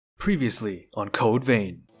Previously on Code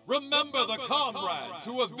Vein. Remember the comrades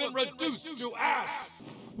who have been reduced to ash!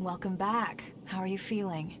 Welcome back. How are you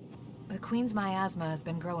feeling? The Queen's miasma has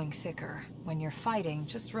been growing thicker. When you're fighting,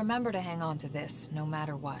 just remember to hang on to this, no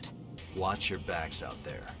matter what. Watch your backs out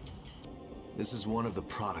there. This is one of the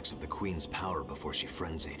products of the Queen's power before she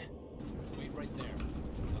frenzied. Wait right there.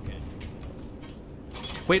 Okay.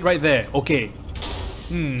 Wait right there. Okay.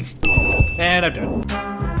 And I'm done.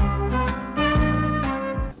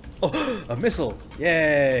 Oh, a missile!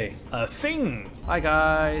 Yay! A thing! Hi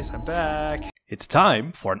guys, I'm back. It's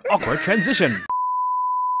time for an awkward transition.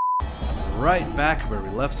 Right back where we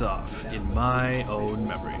left off, in my own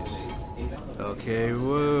memories. Okay,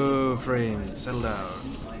 whoa, frames, settle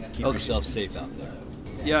down. Keep yourself safe out there.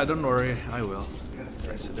 Yeah, don't worry, I will.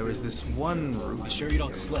 Alright, so there was this one room. Be sure you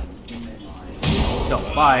don't slip. No,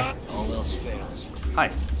 bye. All else fails.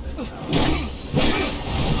 Hi.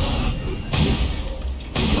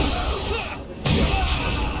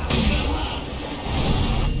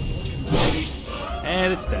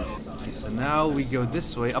 And it's dead. Okay, so now we go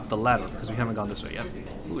this way up the ladder because we haven't gone this way yet.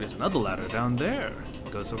 Ooh, there's another ladder down there.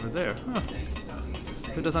 It goes over there. Huh.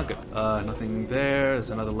 Who'd have thunk it? Nothing there. There's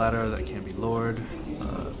another ladder that can be lowered.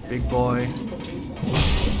 Big boy.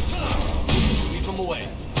 Sweep him away.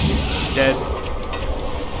 Dead.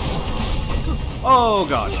 Oh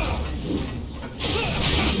god.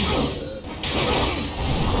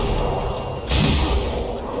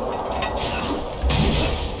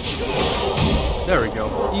 There we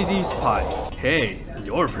go. Easy as pie. Hey,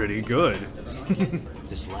 you're pretty good.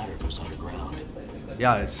 This ladder goes underground.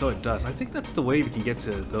 Yeah, so it does. I think that's the way we can get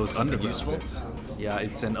to those Something underground useful? bits. Yeah,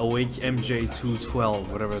 it's an Awake MJ212,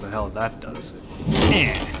 whatever the hell that does.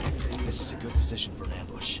 This is a good position for an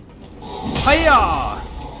ambush. Hiya!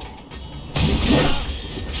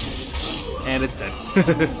 And it's dead.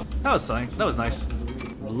 That was something. That was nice.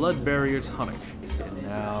 Blood barrier tonic. Okay,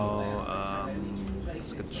 now,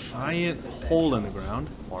 it's like a giant hole in the ground.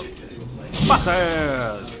 More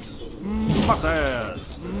boxes!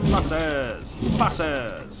 Boxes! Boxes!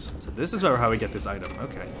 Boxes! So this is how we get this item.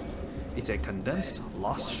 Okay. It's a condensed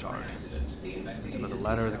lost shard. There's another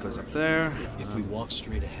ladder that goes up there. If we walk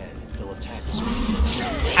straight ahead, they'll attack us.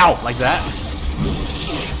 Ow! Like that.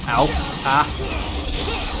 Ow. Ah.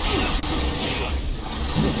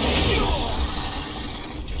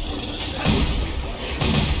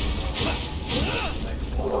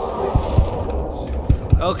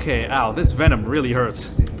 Okay, ow, this venom really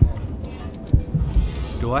hurts.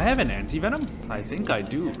 Do I have an anti-venom? I think I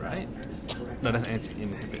do, right? No, that's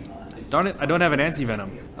anti-inhibit. Darn it, I don't have an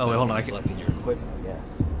anti-venom. Oh wait, hold on, I can... Collecting your equipment, yeah.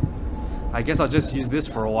 I guess I'll just use this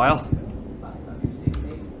for a while.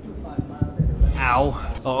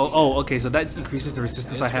 Ow. Oh, okay, so that increases the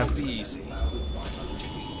resistance I have to... Easy.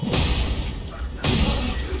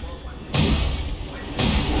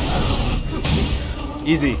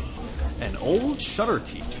 Easy. An old shutter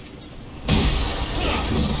key.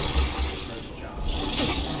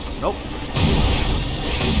 Nope.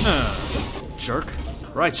 Jerk.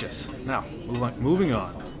 Righteous. Now, moving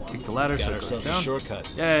on. Kick the ladder so it goes down. A shortcut.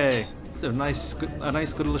 Yay! It's a nice good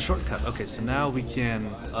little shortcut. Okay, so now we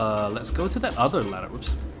can let's go to that other ladder.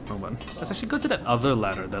 Whoops, wrong button. Let's actually go to that other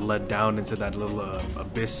ladder that led down into that little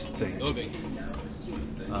abyss thing. Moving.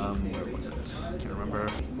 Where was it? Can't remember.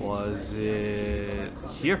 Was it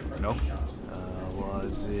here? No.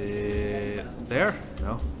 Was it there?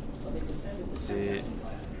 No. Was it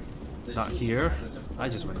not here? I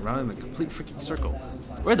just went around in a complete freaking circle.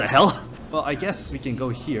 Where the hell? Well, I guess we can go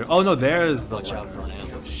here. Oh no, there's the Watch out for an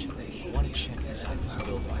ambush. I want to check inside this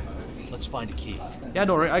building. Let's find a key. Yeah,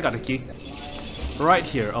 don't worry, I got a key. Right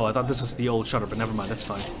here. Oh, I thought this was the old shutter, but never mind, that's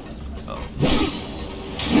fine. Oh.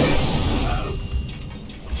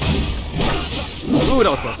 Ooh, that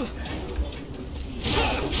was close.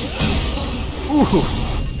 Ooh,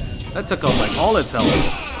 that took off like all its health.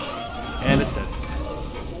 And it's dead.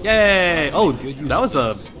 Yay! Oh, that was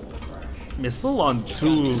a missile on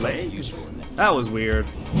two legs? That was weird.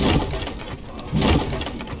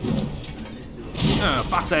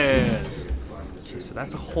 Boxes! Okay, so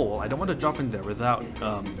that's a hole. I don't want to drop in there without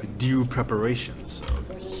due preparation. So,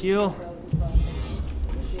 heal.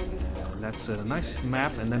 And that's a nice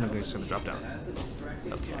map, and then I'm just going to drop down.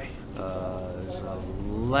 Okay. There's a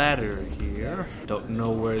ladder here. Don't know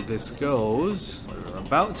where this goes. We're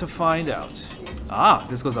about to find out. Ah,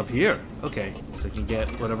 this goes up here. Okay, so you can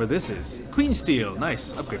get whatever this is. Queen steel,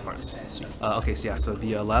 nice. Upgrade parts. Sweet. Okay, so yeah, so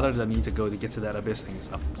the ladder that I need to go to get to that abyss thing is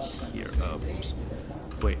up here. Oops.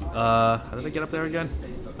 Wait, how did I get up there again?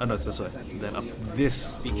 Oh no, it's this way. Then up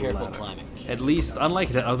this Be careful ladder. climbing. At least, unlike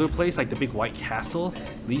that other place, like the big white castle,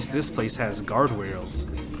 at least this place has guardrails.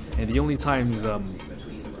 And the only times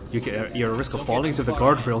you're at risk of falling is if the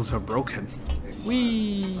guardrails are broken.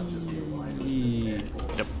 Whee!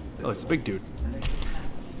 Yep. Oh, it's a big dude.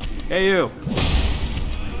 Hey, you!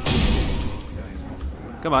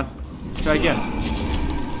 Come on. Try again.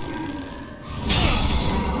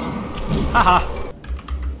 Haha!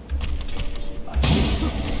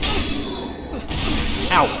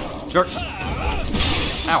 Ow! Jerk!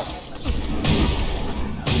 Ow!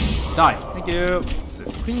 Die! Thank you!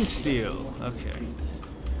 It's Queen Steel. Okay.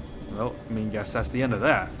 Well, I mean, guess that's the end of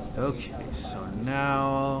that. Okay, so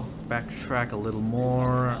now backtrack a little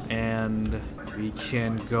more, and we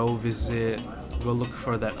can go look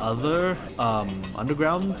for that other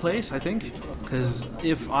underground place, I think. Because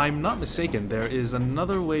if I'm not mistaken, there is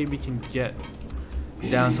another way we can get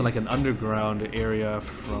down to like an underground area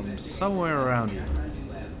from somewhere around here.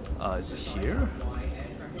 Is it here?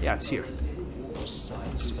 Yeah, it's here. There's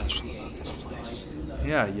something special about this place.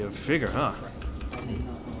 Yeah, you figure, huh?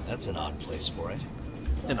 That's an odd place for it.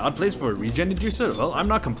 An odd place for a regen juicer? Well, I'm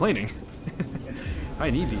not complaining. I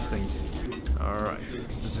need these things. Alright,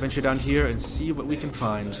 let's venture down here and see what we can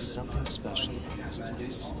find. There's something special about this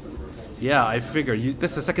place. Yeah, I figure.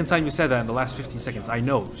 That's the second time you said that in the last 15 seconds. I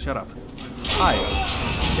know. Shut up. Hi.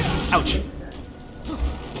 Ouch.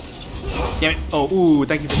 Damn it. Oh, ooh,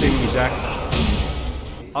 thank you for saving me, Jack.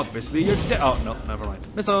 Obviously, you're dead. Oh, no, never mind.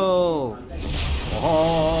 Missile!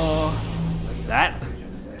 Oh, that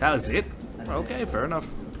was it? Okay, fair enough.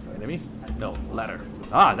 Enemy? No, ladder.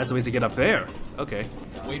 Ah, that's the way to get up there. Okay.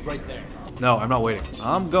 Wait right there. No, I'm not waiting.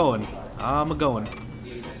 I'm going.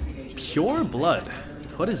 Pure blood.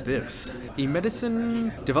 What is this? A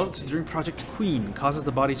medicine developed during Project Queen causes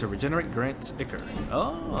the body to regenerate, grants Ichor.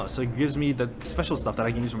 Oh, so it gives me the special stuff that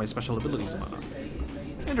I can use for my special abilities.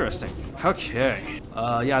 Interesting. Okay.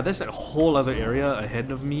 Yeah, there's that whole other area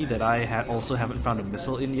ahead of me that I also haven't found a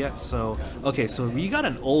missile in yet. So, okay, so we got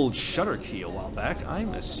an old shutter key a while back.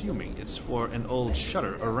 I'm assuming it's for an old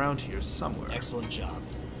shutter around here somewhere. Excellent job.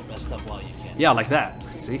 Rest up while you can. Yeah, like that.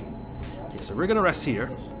 See? Okay, so we're gonna rest here.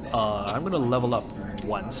 I'm gonna level up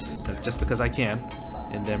once, just because I can.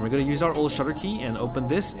 And then we're gonna use our old shutter key and open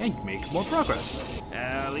this and make more progress.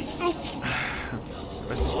 Alley. Oh. So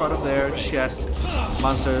rest this part up there. Chest.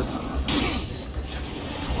 Monsters.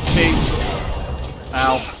 Big.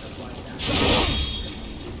 Ow.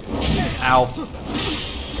 Ow.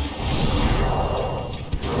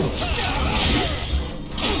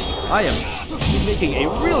 I am making a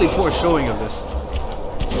really poor showing of this.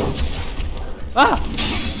 Ah!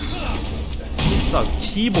 Saw a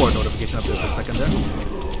keyboard notification up there for a second there.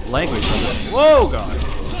 Language. Whoa, God.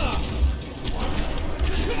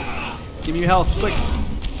 Give me your health, quick.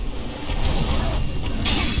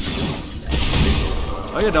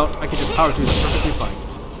 Oh, you don't. I can just power through this perfectly fine.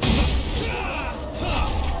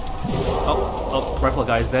 Oh, rifle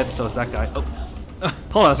guy is dead, so is that guy. Oh.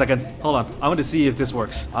 Hold on a second. Hold on. I want to see if this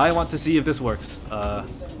works. Fire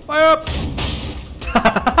up!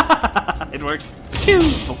 It works.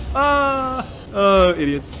 Oh,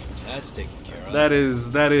 idiots. That's taken care of.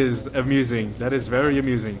 That is amusing. That is very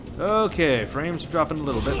amusing. Okay, frames dropping a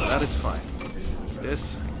little bit, but that is fine.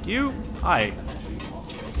 This, thank you. Hi.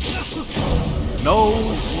 No,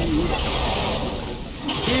 you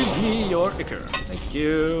don't. Give me your Ichor. Thank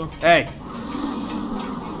you. Hey.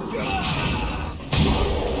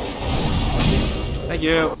 Thank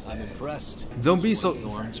you. I'm impressed. Don't be so.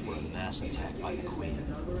 Thorns were a mass attack by the Queen.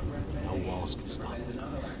 No walls can stop it.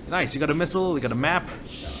 Nice. You got a missile. We got a map.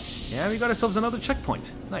 Yeah, we got ourselves another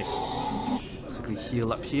checkpoint. Nice. Let's quickly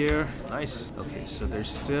heal up here. Nice. Okay, so there's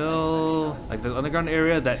still like the underground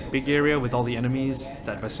area, that big area with all the enemies,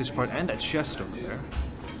 that vestige part, and that chest over there.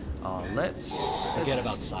 Let's forget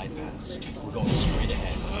about side paths. We're going straight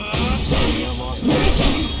ahead. Sorry, we lost our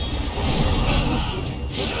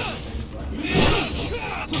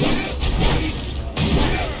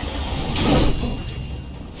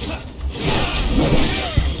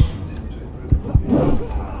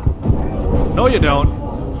No, you don't.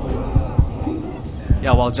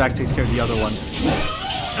 Yeah, while Jack takes care of the other one.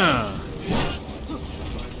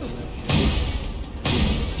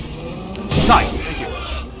 Die. Thank you.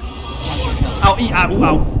 Ow, ow,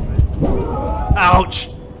 ow. Ouch.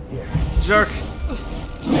 Jerk.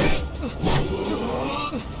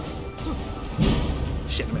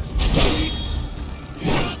 Shit, missed.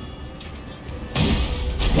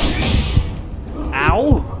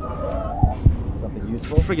 Ow. Something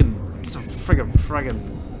useful? Friggin'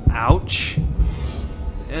 ouch.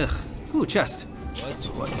 Ugh. Ooh, chest.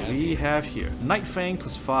 What do we have here? Night Fang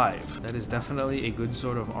 +5. That is definitely a good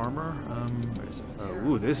sort of armor. Where is it?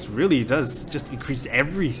 Ooh, this really does just increase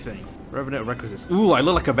everything. Revenant requisites. Ooh, I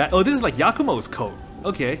look like a bat. Oh, this is like Yakumo's coat.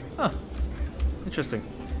 Okay, huh. Interesting.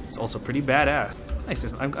 It's also pretty badass.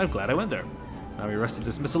 Nice. I'm glad I went there. Now we arrested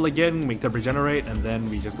this missile again, make them regenerate, and then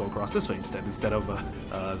we just go across this way instead of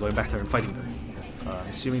going back there and fighting them. I'm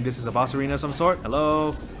assuming this is a boss arena of some sort.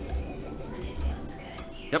 Hello?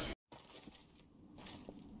 Yep.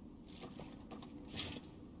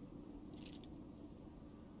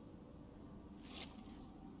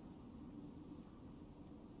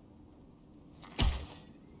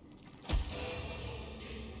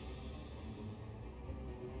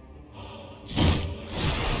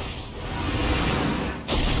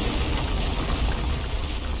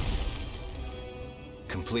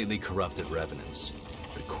 Completely corrupted revenants.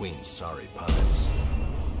 The Queen's sorry puppets.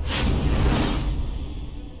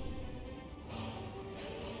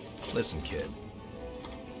 Listen, kid.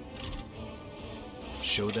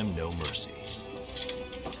 Show them no mercy.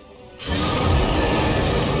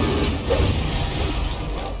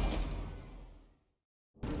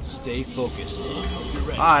 Stay focused.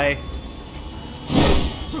 Bye.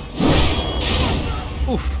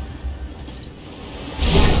 Oof.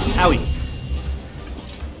 Owie.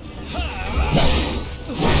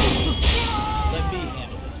 Let me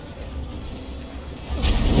handle this.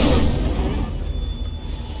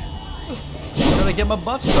 Trying to get my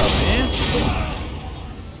buffs up, man.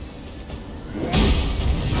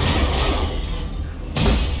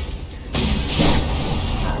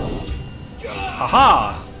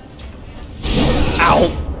 Haha! Ow!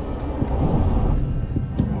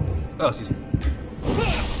 Oh, excuse me.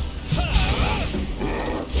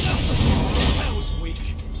 That was weak.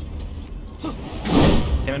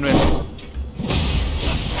 Came in with.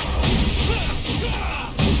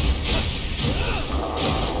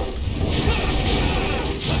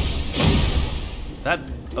 That.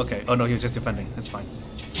 Okay. Oh no, he was just defending. That's fine.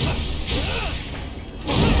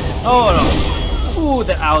 Oh no! Ooh,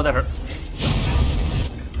 that. Ow, that hurt.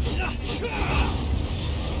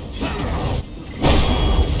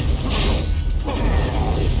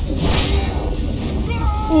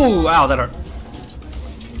 Ooh, ow, that hurt.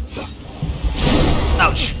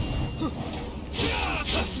 Ouch.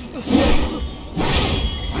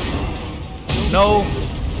 No.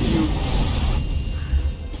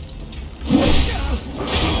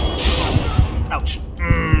 Ouch.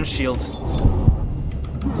 Shields.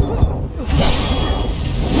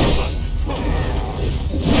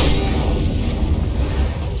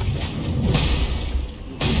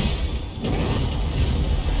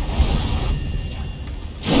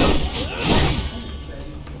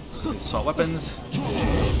 Swap weapons.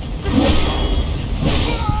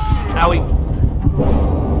 Owie.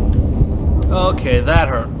 Okay, that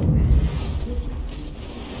hurt.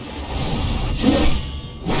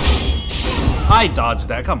 I dodged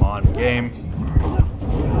that. Come on, game.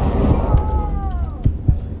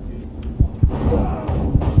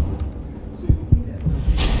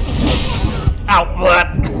 Ow!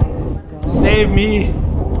 What? Save me,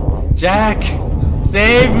 Jack!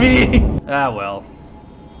 Save me! Ah well.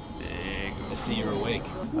 I see you're awake.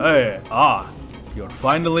 Hey, you're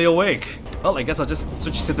finally awake. Well, I guess I'll just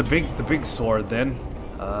switch to the big sword then.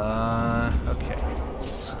 Okay.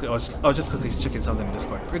 So, I was just quickly checking something in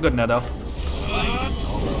Discord. We're good now, though.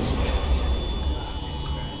 All those fans.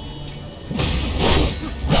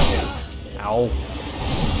 Ow.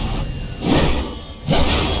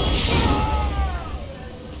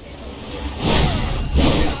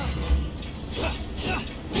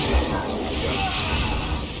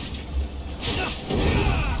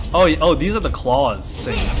 Oh, these are the claws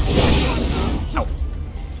things. Ow.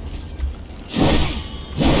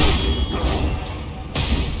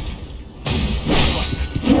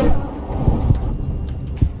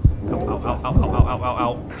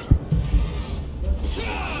 Ow.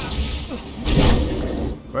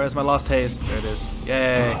 Where's my lost haste? There it is.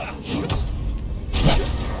 Yay.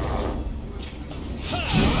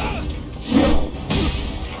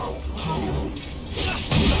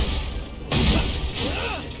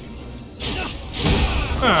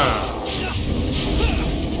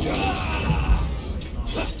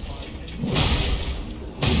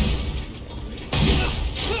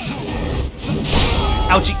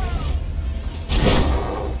 Ouchie!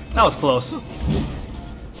 That was close.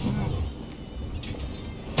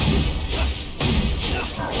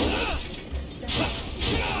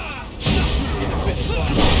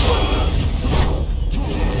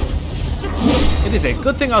 It is a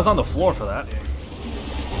good thing I was on the floor for that.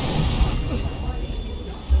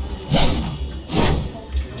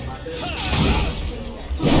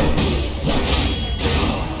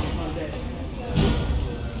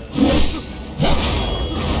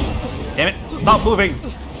 Damn it! Stop moving!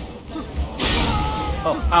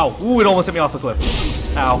 Oh, ow. Ooh, it almost hit me off the cliff.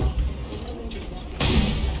 Ow.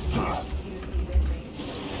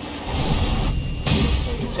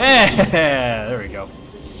 Yeah, there we go.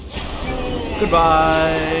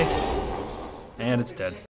 Goodbye. And it's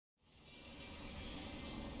dead.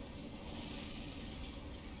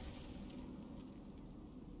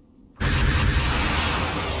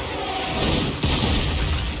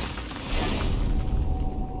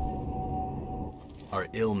 Our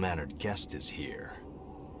ill-mannered guest is here.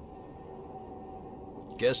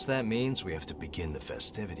 Guess that means we have to begin the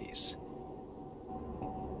festivities.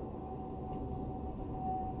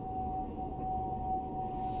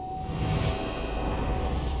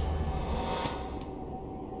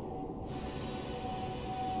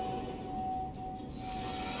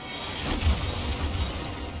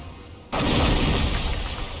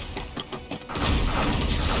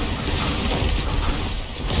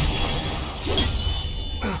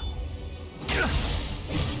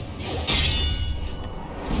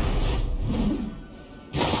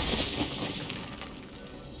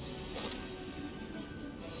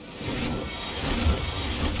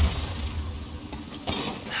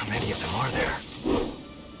 How many of them are there?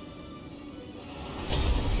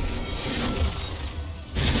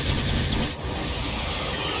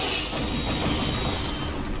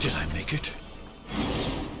 Did I make it?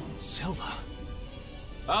 Silva.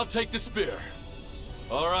 I'll take the spear.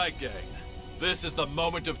 All right, gang. This is the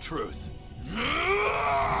moment of truth.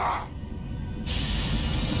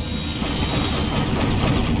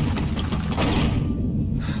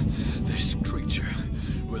 This creature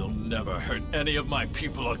will never hurt any of my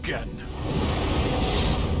people again.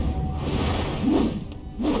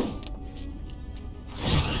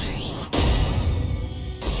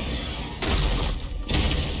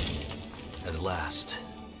 At last,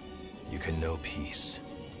 you can know peace.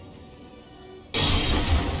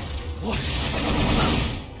 What?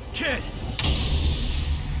 Kid!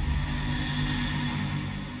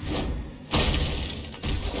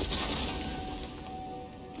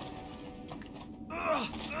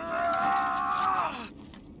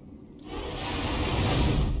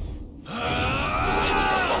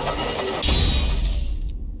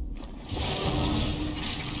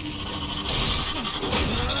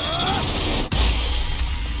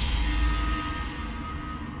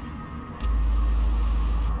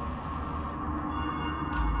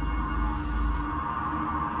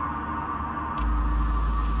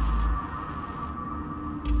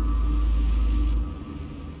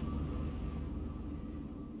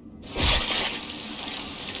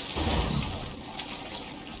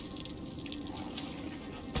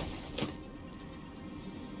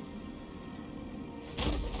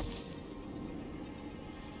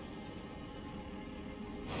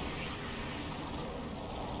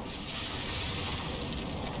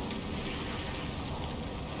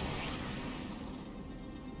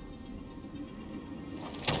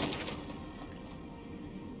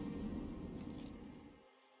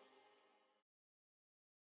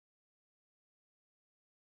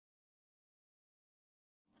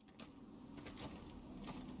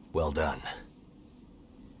 Well done.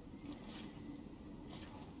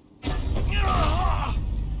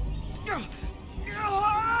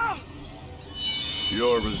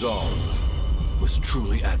 Your resolve was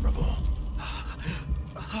truly admirable.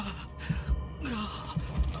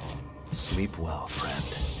 Sleep well,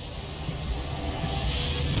 friend.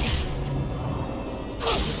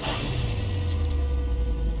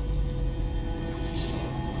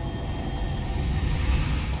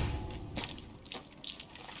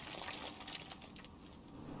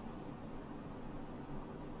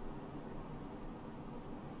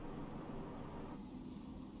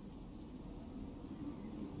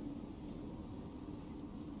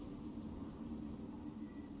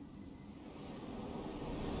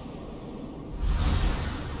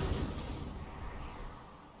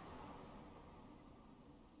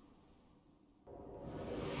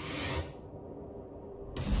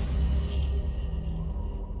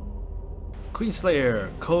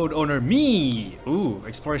 Queenslayer, code owner me! Ooh,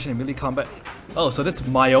 exploration and melee combat. Oh, so that's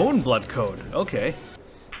my own blood code. Okay.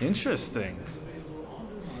 Interesting.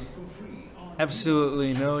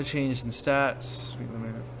 Absolutely no change in stats.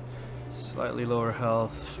 Slightly lower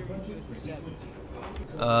health.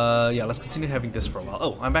 Yeah, let's continue having this for a while.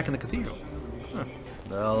 Oh, I'm back in the cathedral. Huh.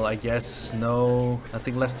 Well, I guess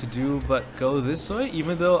nothing left to do but go this way,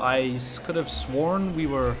 even though I could have sworn we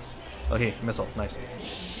were... Okay, missile, nice.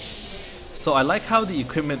 So I like how the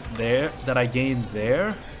equipment there that I gained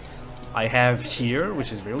there, I have here,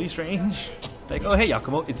 which is really strange. Like, oh hey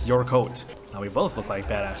Yakumo, it's your coat. Now we both look like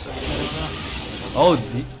badasses.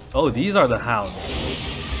 Oh, these are the hounds.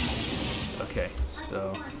 Okay,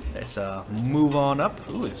 So let's move on up.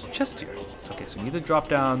 Ooh, there's a chest here. Okay, so we need to drop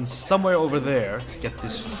down somewhere over there to get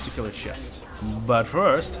this particular chest. But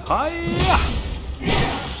first, hiya!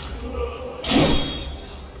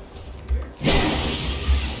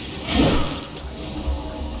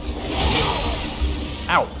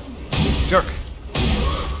 Ow! Jerk!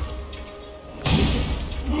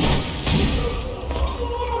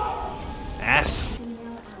 Ass!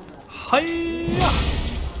 Hiya!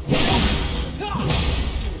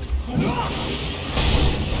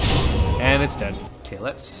 And it's dead. Okay,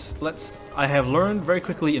 let's I have learned very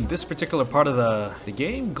quickly in this particular part of the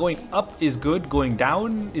game, going up is good, going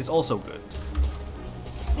down is also good.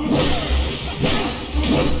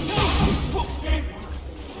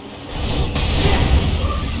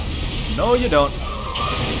 No, you don't.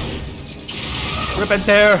 Rip and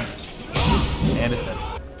tear! And it's dead.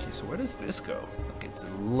 Okay, so where does this go? Okay, it's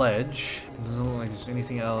a ledge. Doesn't look like there's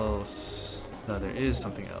anything else. No, there is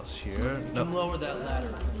something else here. No. Can lower that ladder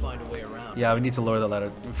and find a way around. Yeah, we need to lower that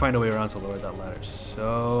ladder. Find a way around to lower that ladder.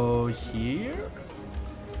 So here?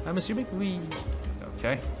 I'm assuming we...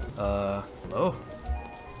 Okay. Hello?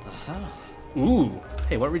 Ooh!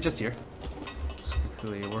 Hey, what were we just here? Let's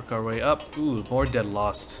quickly work our way up. Ooh, more dead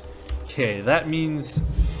lost. Okay, that means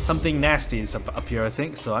something nasty is up here, I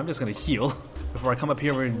think, so I'm just gonna heal before I come up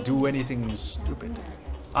here and do anything stupid.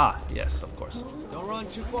 Ah, yes, of course. Don't run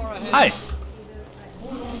too far ahead. Hi!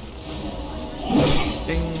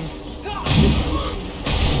 Ding!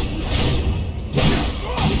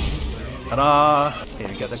 Ta-da! Okay,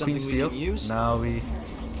 we got the Queen Steel. Now we...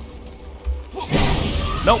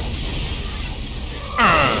 Nope!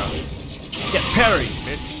 Get parried,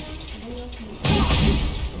 bitch!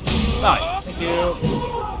 Bye! Thank you!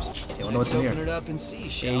 Oops. Okay, I wonder what's in here. Open it up and see,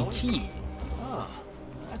 shall A we? key.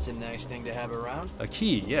 That's a nice thing to have around. A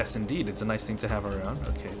key, yes, indeed. It's a nice thing to have around.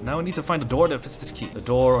 Okay, now we need to find a door that fits this key. The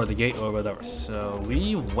door or the gate or whatever. So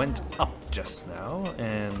we went up just now,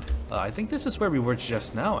 and I think this is where we were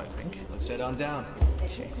just now, I think. Let's head on down.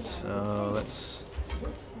 Okay, so let's...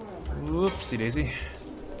 Whoopsie daisy.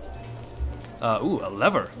 Ooh, a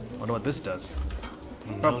lever. Wonder what this does.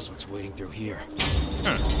 Who knows what's waiting through here?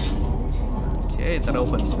 Okay, that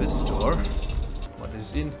opens this door. What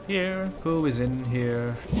is in here? Who is in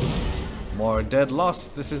here? More dead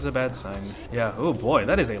lost. This is a bad sign. Yeah, oh boy,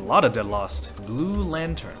 that is a lot of dead lost. Blue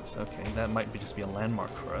lanterns. Okay, that might just be a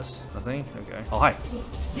landmark for us. Nothing? Okay. Oh, hi.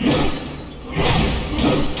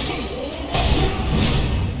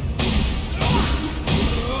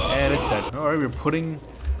 And it's dead. Alright, we're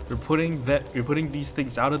putting these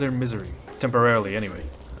things out of their misery. Temporarily, anyway.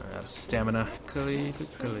 Stamina. Quickly.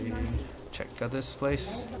 Check out this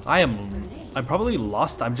place. I'm probably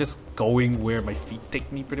lost. I'm just going where my feet take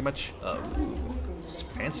me, pretty much. It's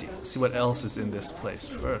fancy. Let's see what else is in this place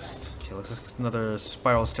first. Okay, looks like it's another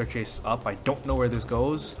spiral staircase up. I don't know where this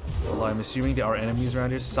goes. Well, I'm assuming there are enemies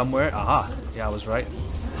around here somewhere. Aha! Yeah, I was right.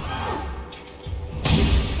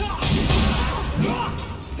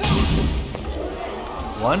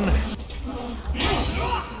 One.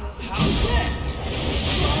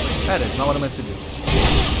 That is not what I meant to do.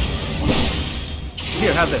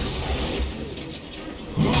 Here, have this.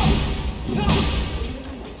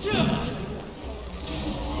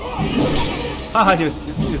 Haha, he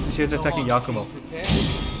was attacking Yakumo.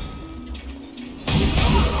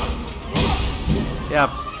 Yeah,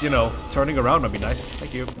 you know, turning around would be nice.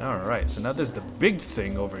 Thank you. Alright, so now there's the big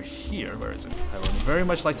thing over here. Where is it? I would very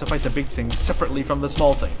much like to fight the big thing separately from the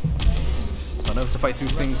small thing. So I don't have to fight two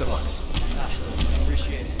things at once.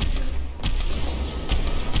 Appreciate it.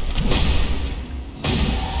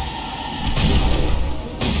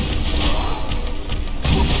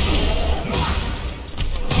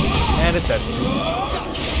 And it's dead.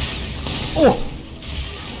 Oh!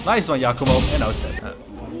 Nice one, Yakumo. And now it's dead.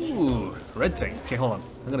 Ooh, red thing. Okay, hold on.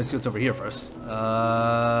 I'm gonna see what's over here first.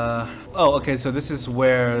 Oh, okay. So this is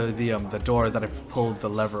where the door that I pulled the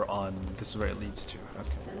lever on. This is where it leads to.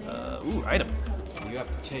 Okay. Ooh, item. You have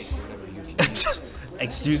to take whatever you can use.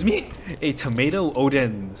 Excuse me? A tomato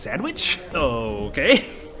Odin sandwich? Okay.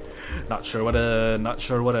 Not sure what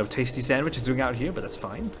a tasty sandwich is doing out here, but that's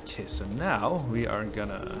fine. Okay, so now we are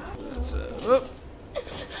gonna. Let's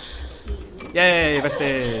Yay,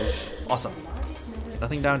 vestige! Awesome.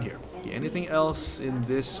 Nothing down here. Okay, anything else in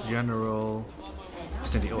this general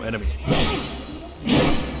vicinity? Oh, enemy.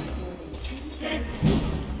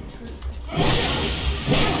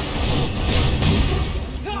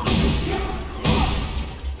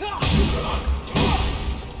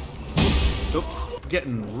 Oops.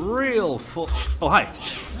 Getting real full. Oh, hi.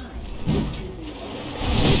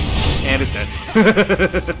 And it's dead.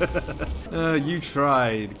 You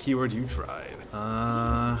tried. Keyword, you tried.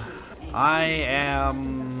 I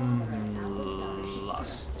am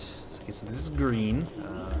lost. Okay, so this is green.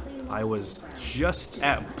 I was just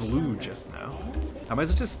at blue just now. I might as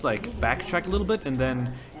well just like backtrack a little bit, and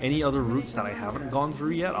then any other routes that I haven't gone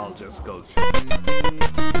through yet, I'll just go through.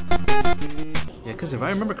 Yeah, because if I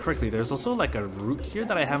remember correctly, there's also like a route here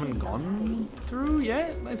that I haven't gone through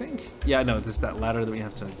yet, I think. Yeah, no, this is that ladder that we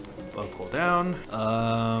have to pull down.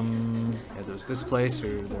 Yeah, there's this place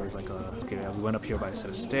where there was like a... Okay, we went up here by a set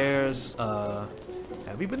of stairs.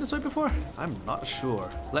 Have we been this way before? I'm not sure.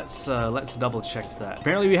 Let's double check that.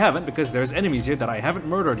 Apparently we haven't, because there's enemies here that I haven't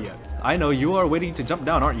murdered yet. I know you are waiting to jump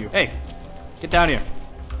down, aren't you? Hey, get down here.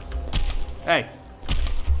 Hey.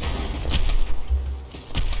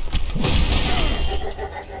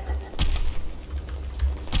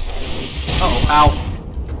 Oh, ow.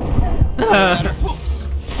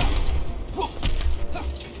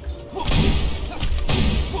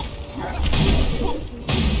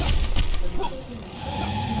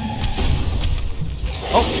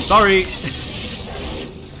 Oh, sorry.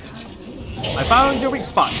 I found your weak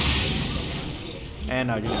spot. And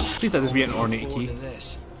now you're down. Please let this be an ornate key.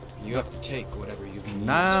 This. You have to take whatever you can use.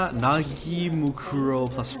 Nagi Mukuro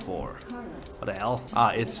 +4. What the hell?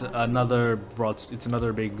 Ah, it's another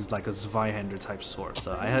big, like a Zweihander type sword.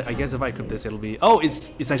 So I guess if I equip this, it'll be... Oh,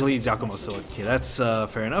 it's essentially Giacomo's sword. Okay, that's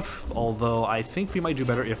fair enough. Although I think we might do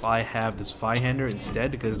better if I have this Zweihander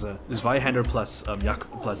instead, because this Zweihander plus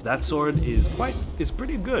that sword is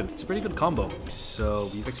pretty good. It's a pretty good combo.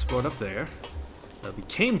 So we've explored up there. We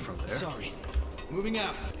came from there. Sorry. Moving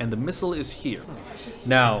out. And the missile is here.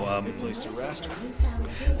 Now, Place to rest.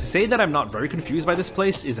 to say that I'm not very confused by this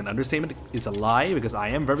place is an understatement, is a lie, because I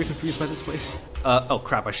am very confused by this place. Oh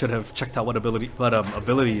crap, I should have checked out what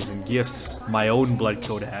abilities and gifts my own blood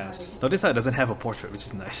code has. Notice how it doesn't have a portrait, which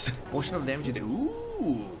is nice. Portion of damage you do.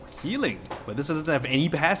 Ooh, healing. But this doesn't have any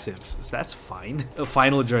passives, so that's fine. A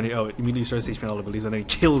final journey. Oh, it immediately starts HP and all abilities and then it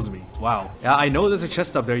kills me. Wow. Yeah, I know there's a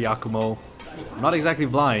chest up there, Yakumo. I'm not exactly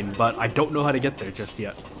blind, but I don't know how to get there just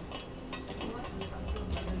yet.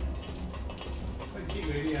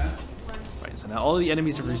 Right, so now all the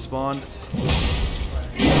enemies have respawned.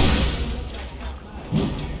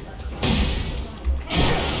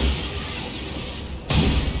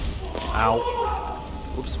 Ow.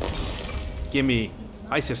 Oops. Gimme.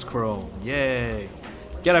 Isis Chrome. Yay.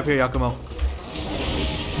 Get up here, Yakumo.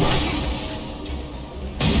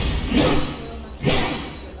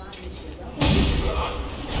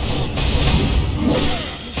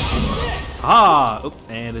 Ah! Oop,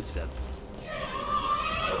 and it's dead.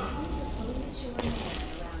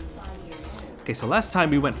 Okay, so last time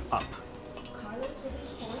we went up.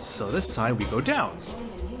 So this time we go down.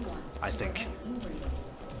 I think.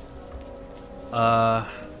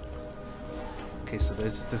 Okay, so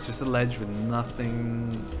there's just a ledge with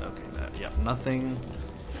nothing. Okay, yeah, nothing.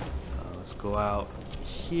 Let's go out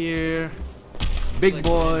here. Big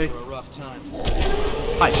boy.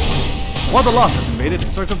 Hi. While the lost has invaded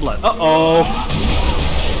in search of blood. Uh-oh.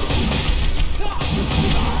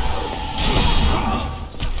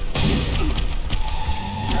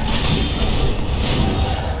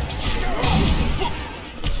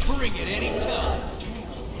 Bring it anytime.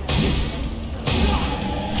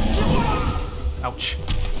 Ouch.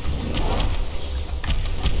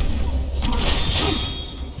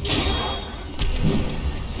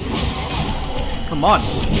 Come on.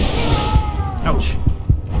 Ouch.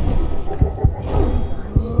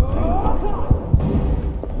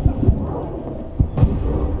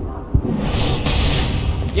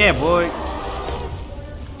 Yeah, boy.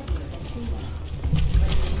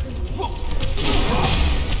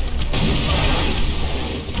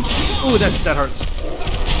 Ooh, that hurts.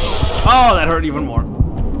 Oh, that hurt even more.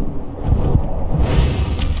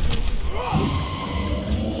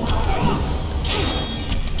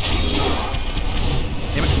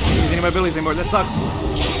 Damn it, I'm not using my abilities anymore. That sucks.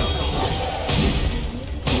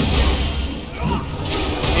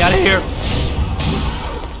 Get out of here.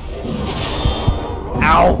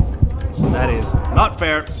 Ow! That is not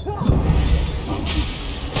fair.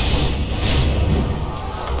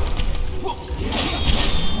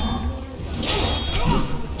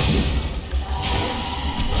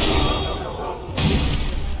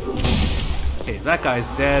 Okay, that guy's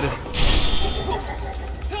dead.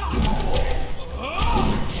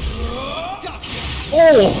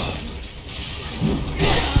 Oh!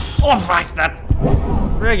 Oh, fuck that!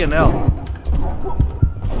 Friggin' hell.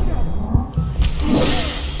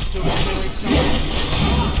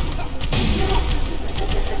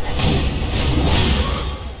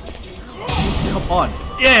 Come on.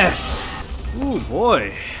 Yes! Ooh,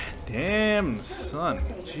 boy. Damn, son.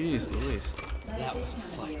 Jeez Louise. That was a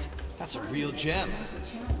fight. That's a real gem.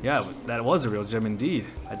 Yeah, that was a real gem indeed.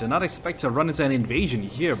 I did not expect to run into an invasion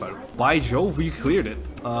here, but by Jove, we cleared it.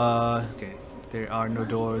 Okay. There are no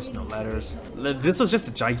doors, no ladders. This was just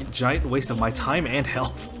a giant waste of my time and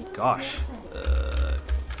health. Gosh.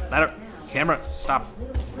 Ladder. Camera. Stop.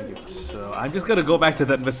 So I'm just gonna go back to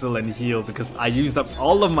that missile and heal because I used up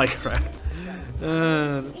all of my crap.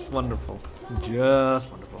 That's wonderful. Just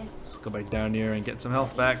wonderful. Let's go back down here and get some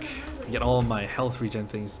health back. Get all of my health regen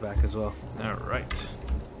things back as well. Alright.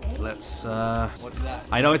 Let's What's that?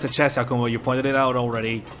 I know it's a chest, Yakumo. You pointed it out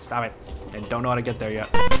already. Stop it. And don't know how to get there yet.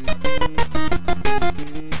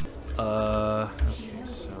 Okay,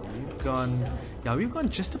 so we've gone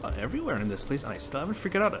just about everywhere in this place, and I still haven't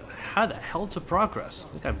figured out how the hell to progress.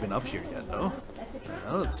 I think I've been up here yet, though.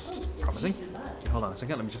 That looks promising. Okay, hold on a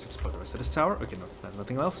second, let me just explore the rest of this tower. Okay, no,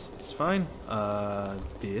 nothing else. It's fine.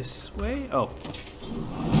 This way? Oh.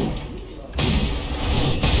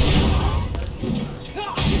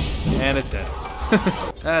 And it's dead.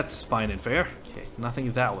 That's fine and fair. Okay,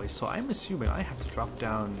 nothing that way. So I'm assuming I have to drop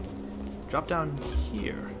down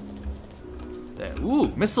here. There. Ooh,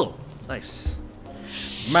 missile. Nice.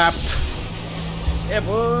 Map. Yeah,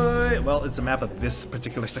 boy. Well, it's a map of this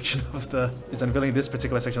particular section of the. It's unveiling this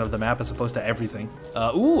particular section of the map as opposed to everything.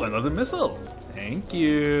 Ooh, another missile. Thank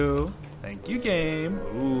you. Thank you, game.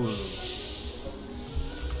 Ooh.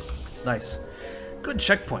 It's nice. Good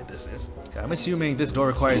checkpoint this is. Okay, I'm assuming this door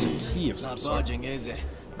requires a key of some sort. Not budging, is it?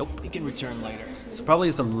 Nope. You can return later. So probably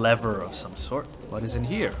it's a lever of some sort. What is in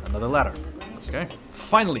here? Another ladder. Okay.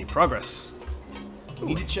 Finally, progress. We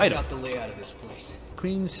need to check out the layout of this place.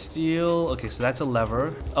 Queen steel. Okay, so that's a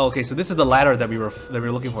lever. Oh, okay, so this is the ladder that we were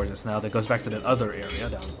looking for just now. That goes back to that other area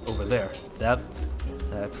down over there. That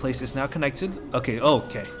place is now connected. Okay.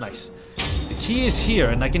 Okay. Nice. The key is here,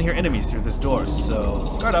 and I can hear enemies through this door.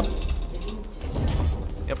 So guard up.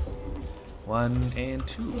 Yep. 1 and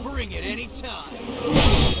 2. Bring it anytime.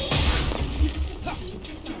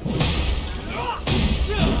 Is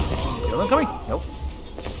the other one coming? Nope.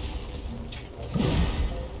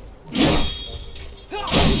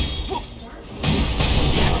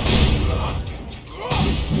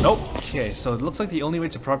 Nope. Okay, so it looks like the only way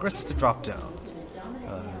to progress is to drop down.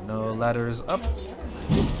 No ladders up.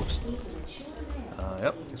 Oops.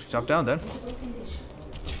 Yep, guess we drop down then.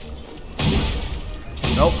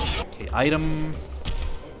 Nope. Okay, item,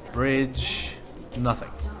 bridge, nothing.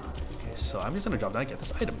 Okay, so I'm just gonna drop down and get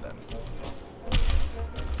this item then.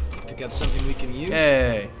 Pick up something we can use.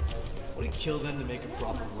 Yay. What do you kill them to make a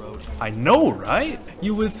proper road? I know, right?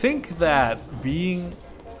 You would think that being...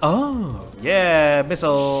 Oh, yeah,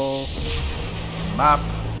 missile. Map.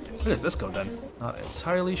 Where does this go then? Not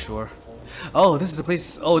entirely sure. Oh, this is the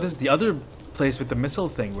place... Oh, this is the other place with the missile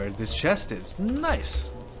thing where this chest is. Nice.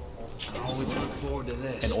 I always look forward to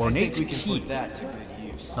this. An ornate I think we key. can put that to good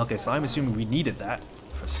use. Okay, so I'm assuming we needed that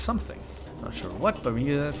for something. Not sure what, but we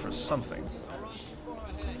needed that for something.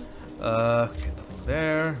 Okay, nothing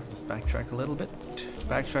there. Just backtrack a little bit.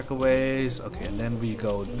 Backtrack a ways. Okay, and then we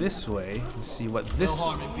go this way and see what this... No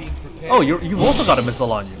harm in being prepared. Oh, you've also got a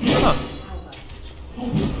missile on you. Huh.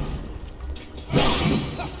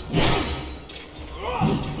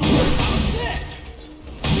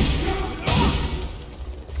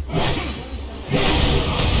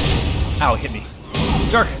 Ow, hit me.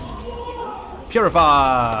 Jerk.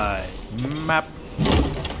 Purify. Map.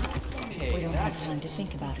 Hey, We don't have that's... time to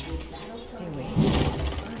think about it, do we?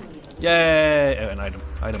 Yay! Oh, an item.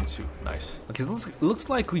 Item 2. Nice. Okay, so looks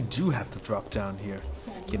like we do have to drop down here.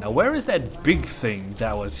 Okay, now where is that big thing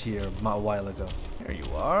that was here a while ago? There you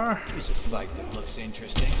are. Here's a fight that looks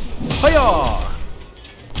interesting. Hiya!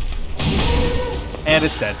 And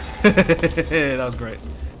it's dead. That was great.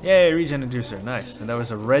 Yay, regen inducer. Nice. And there was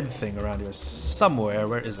a red thing around here somewhere.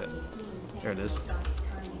 Where is it? There it is.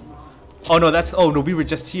 Oh no, that's... Oh no, we were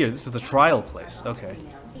just here. This is the trial place. Okay.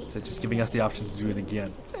 So it's just giving us the option to do it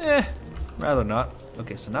again. Rather not.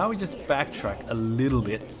 Okay, so now we just backtrack a little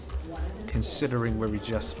bit, considering where we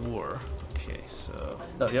just were. Okay, so...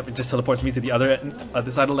 Oh, yep, it just teleports me to the other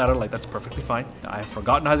side of the ladder. Like, that's perfectly fine. I've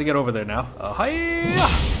forgotten how to get over there now. Hiya!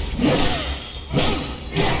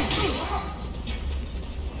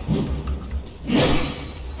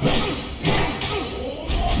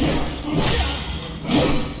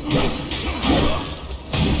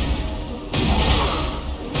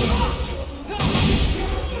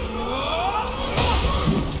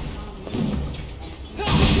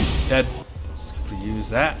 Dead. Let's use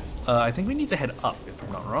that. I think we need to head up, if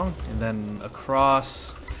I'm not wrong, and then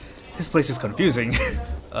across. This place is confusing.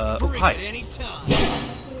 Oh, hi.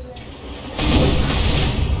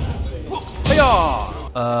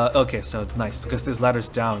 Hiya! Okay, so nice, because this ladder's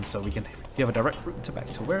down, so we have a direct route to back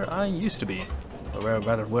to where I used to be. Or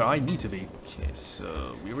rather, where I need to be. Okay,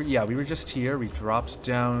 so we were just here. We dropped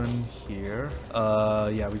down here.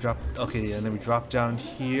 Yeah, we dropped. Okay, and then we dropped down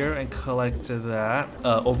here and collected that.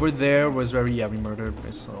 Over there was where we murdered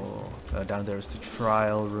Missile. Down there is the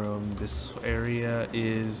trial room. This area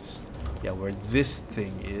is where this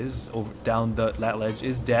thing is. Over down that ledge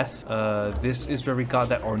is death. This is where we got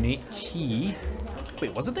that ornate key.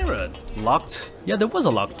 Wait, wasn't there a locked? Yeah, there was a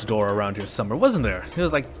locked door around here somewhere, wasn't there? It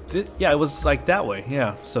was like, yeah, it was like that way.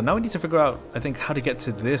 Yeah. So now we need to figure out, I think, how to get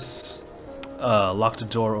to this locked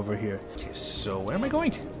door over here. Okay, so where am I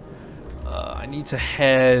going? I need to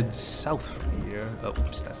head south from here. Oh,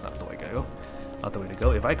 oops, that's not the way to go. Not the way to go.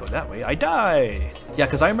 If I go that way, I die. Yeah,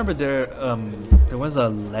 because I remember there was a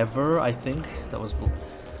lever, I think, that was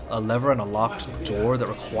a lever and a locked door that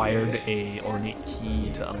required a ornate key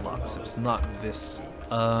to unlock. So it's not this.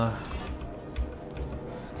 Yeah,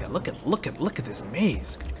 look at this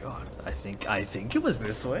maze. Good God. I think it was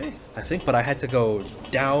this way. I think, but I had to go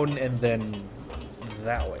down and then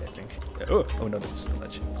that way. I think. Oh no, that's just a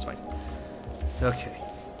ledge. It's fine. Okay.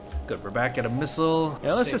 Good, we're back at a missile.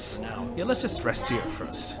 Yeah, let's just rest here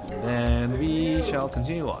first. Then we shall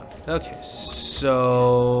continue on. Okay,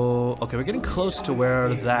 so we're getting close to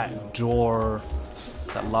where that door,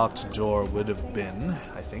 that locked door would have been,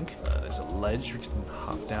 I think. There's a ledge we can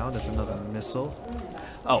hop down. There's another missile.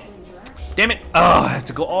 Oh, damn it! Oh,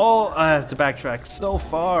 I have to backtrack so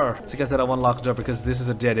far to get to that one locked door because this is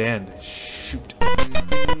a dead end. Shoot.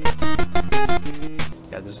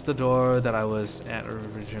 Yeah, this is the door that I was at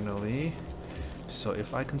originally. So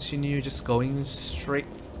if I continue just going straight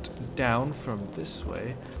down from this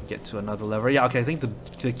way, get to another lever. Yeah, okay, I think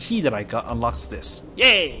the key that I got unlocks this.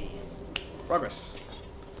 Yay! Progress.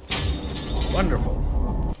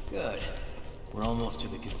 Wonderful. Good. We're almost to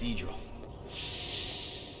the cathedral.